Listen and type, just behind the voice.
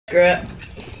Screw it.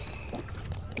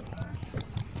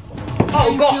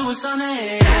 Oh god!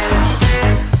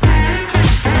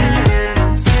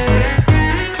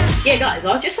 Yeah guys,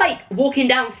 I was just like walking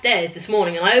downstairs this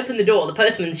morning and I opened the door, the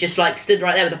postman's just like stood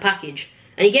right there with a package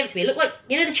and he gave it to me. It looked like,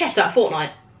 you know the chest out of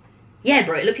Fortnite? Yeah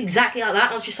bro, it looked exactly like that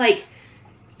and I was just like,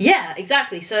 yeah,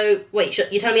 exactly, so wait,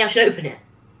 you're telling me I should open it?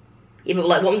 Yeah, but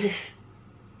like, what was if...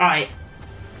 Alright.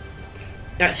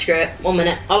 Alright, screw it, 1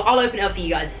 minute. I'll open it up for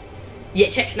you guys. Yeah,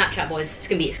 check Snapchat boys, it's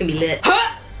gonna be lit.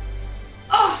 Huh?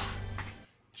 Oh!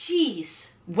 Jeez.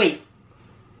 Wait.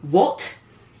 What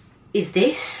is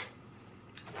this?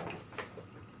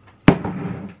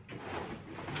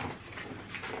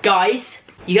 Guys,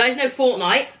 you guys know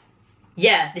Fortnite?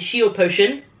 Yeah, the shield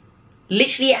potion.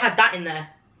 Literally it had that in there.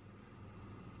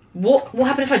 What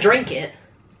happened if I drank it?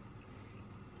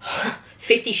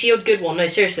 50 shield, good one. No,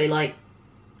 seriously, like,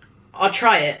 I'll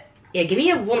try it. Yeah, give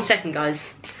me 1 second,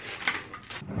 guys.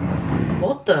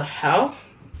 What the hell?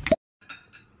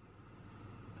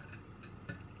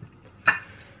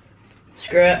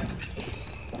 Screw it.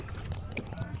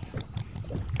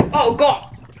 Oh god!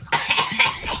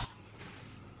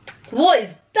 What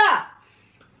is that?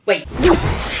 Wait.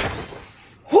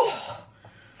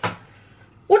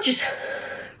 What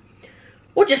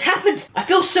just happened? I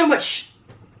feel so much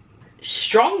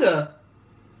stronger.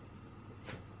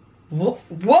 Whoa,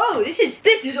 this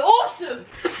is awesome.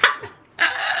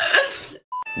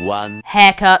 One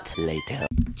haircut later.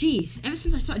 Jeez, ever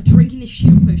since I started drinking this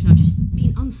shield potion, I've just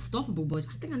been unstoppable, boys.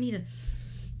 I think I need.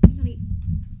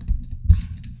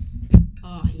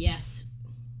 Oh, yes.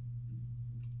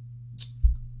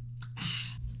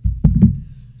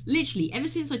 Literally, ever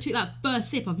since I took that first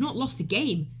sip, I've not lost a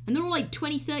game. And they're all like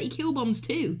 20, 30 kill bombs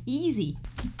too. Easy.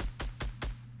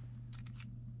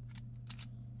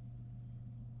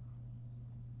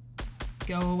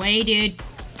 Go away, dude.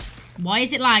 Why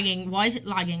is it lagging? Why is it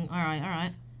lagging? Alright,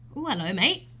 alright. Oh, hello,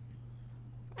 mate.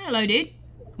 Hello, dude.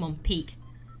 Come on, peek.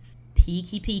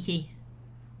 Peeky, peeky.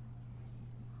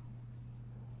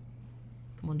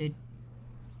 Come on, dude.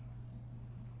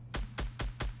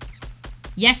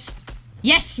 Yes!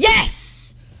 Yes!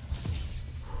 Yes!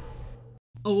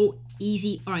 Oh,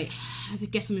 easy. Alright, I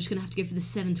guess I'm just gonna have to go for the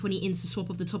 720 insta swap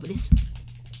off the top of this.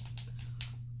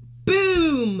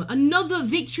 Boom! Another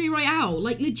victory royale.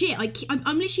 Like, legit,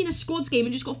 I'm literally in a squads game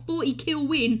and just got 40 kill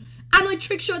win, and I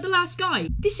trickshot the last guy.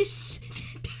 This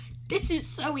is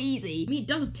so easy. I mean, it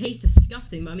does taste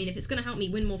disgusting, but I mean, if it's gonna help me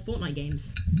win more Fortnite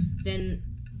games, then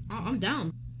I'm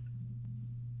down.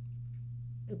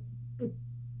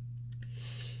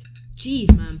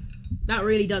 Jeez, man. That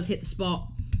really does hit the spot.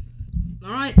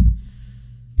 Alright.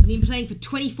 I've been playing for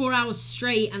 24 hours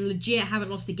straight and legit haven't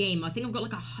lost a game. I think I've got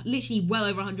like literally well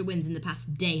over 100 wins in the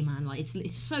past day, man. Like, it's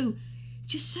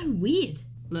just so weird.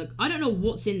 Look, I don't know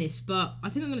what's in this, but I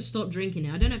think I'm going to stop drinking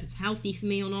it. I don't know if it's healthy for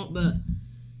me or not, but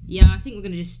yeah, I think we're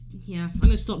going to just, yeah, I'm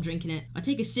going to stop drinking it. I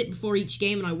take a sip before each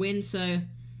game and I win, so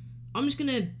I'm just going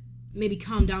to maybe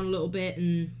calm down a little bit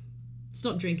and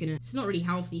stop drinking it. It's not really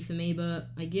healthy for me, but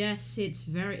I guess it's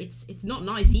not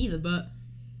nice either, but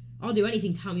I'll do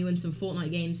anything to help me win some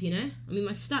Fortnite games, you know? I mean,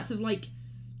 my stats have, like,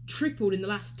 tripled in the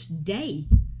last day.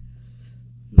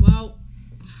 Well,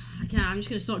 I'm just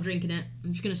gonna stop drinking it.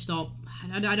 I'm just gonna stop.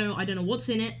 I don't know what's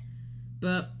in it,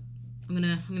 but I'm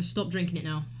gonna stop drinking it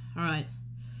now. Alright.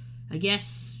 I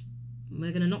guess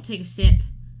we're gonna not take a sip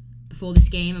before this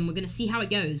game, and we're gonna see how it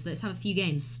goes. Let's have a few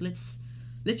games. Let's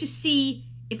just see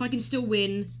if I can still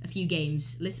win a few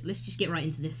games. Let's just get right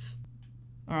into this.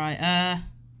 Alright,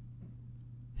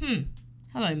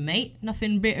 hello, mate.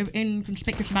 Nothing bit of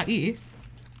inconspicuous about you.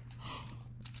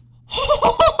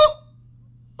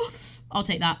 I'll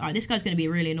take that. Alright, this guy's gonna be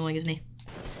really annoying, isn't he?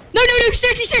 No, no, no!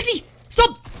 Seriously, seriously!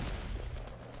 Stop!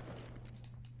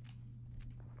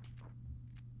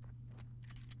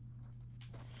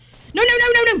 No, no,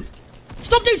 no, no, no!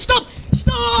 Stop, dude! Stop!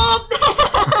 Stop!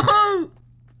 No!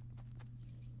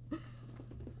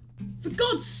 For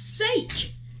God's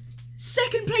sake!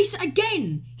 Second place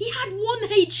again! He had 1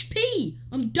 HP!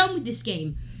 I'm done with this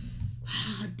game.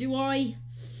 Do I?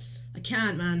 I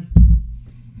can't, man.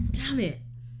 Damn it.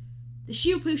 The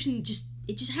shield potion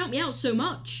it just helped me out so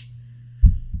much.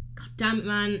 God damn it,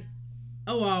 man.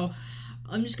 Oh well.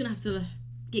 I'm just gonna have to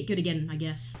get good again, I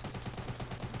guess.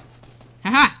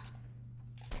 Haha!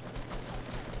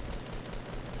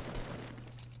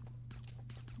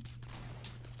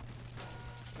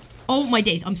 Oh my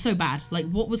days, I'm so bad. Like,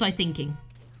 what was I thinking?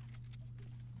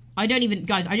 I don't even,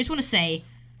 guys, I just want to say,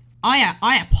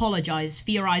 I apologize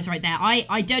for your eyes right there.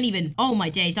 I don't even, oh my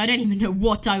days, I don't even know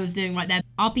what I was doing right there.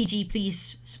 RPG,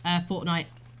 please, Fortnite.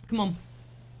 Come on.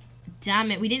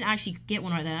 damn it. We didn't actually get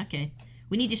one right there. Okay.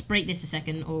 We need to just break this a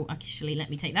second. Or actually, let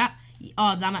me take that.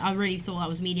 Oh, damn it. I really thought that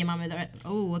was medium ammo there.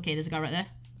 Oh, okay. There's a guy right there.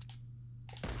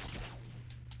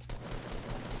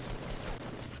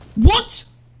 What?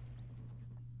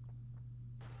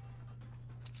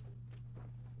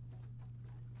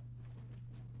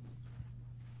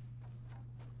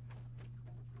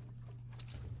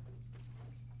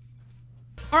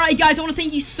 Alright guys, I want to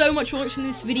thank you so much for watching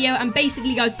this video, and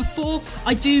basically guys, before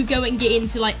I do go and get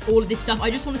into like all of this stuff, I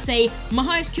just want to say my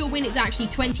highest kill win is actually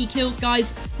 20 kills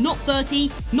guys, not 30,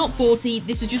 not 40,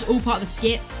 this is just all part of the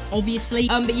skit, obviously,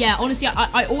 but yeah, honestly,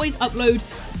 I always upload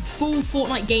full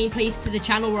Fortnite gameplays to the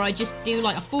channel where I just do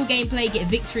like a full gameplay, get a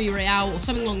victory royale or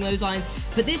something along those lines,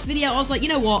 but this video I was like, you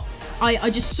know what, I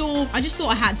just thought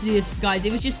I had to do this guys,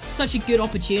 it was just such a good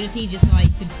opportunity just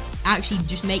like to actually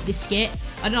just make this skit.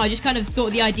 I don't know, I just kind of thought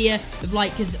of the idea of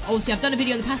like, because obviously I've done a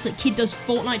video in the past, like Kid does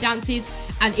Fortnite dances,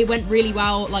 and it went really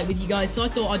well like with you guys, so I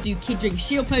thought I'd do Kid drink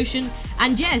shield potion,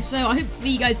 and yeah, so I hope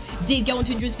you guys did go on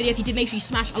to enjoy this video. If you did, make sure you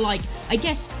smash a like. I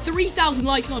guess 3,000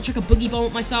 likes and I'll chuck a boogie bomb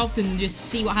at myself and just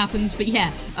see what happens, but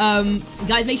yeah,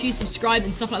 guys, make sure you subscribe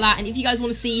and stuff like that, and if you guys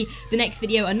want to see the next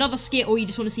video, another skit, or you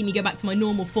just want to see me go back to my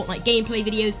normal Fortnite gameplay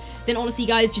videos, then honestly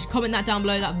guys, just comment that down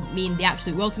below, that would mean the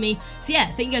absolute world to me. So yeah,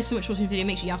 thank you guys so much for watching the video,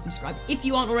 make sure you have subscribed if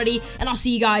you aren't already, and I'll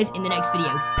see you guys in the next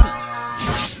video.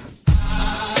 Peace.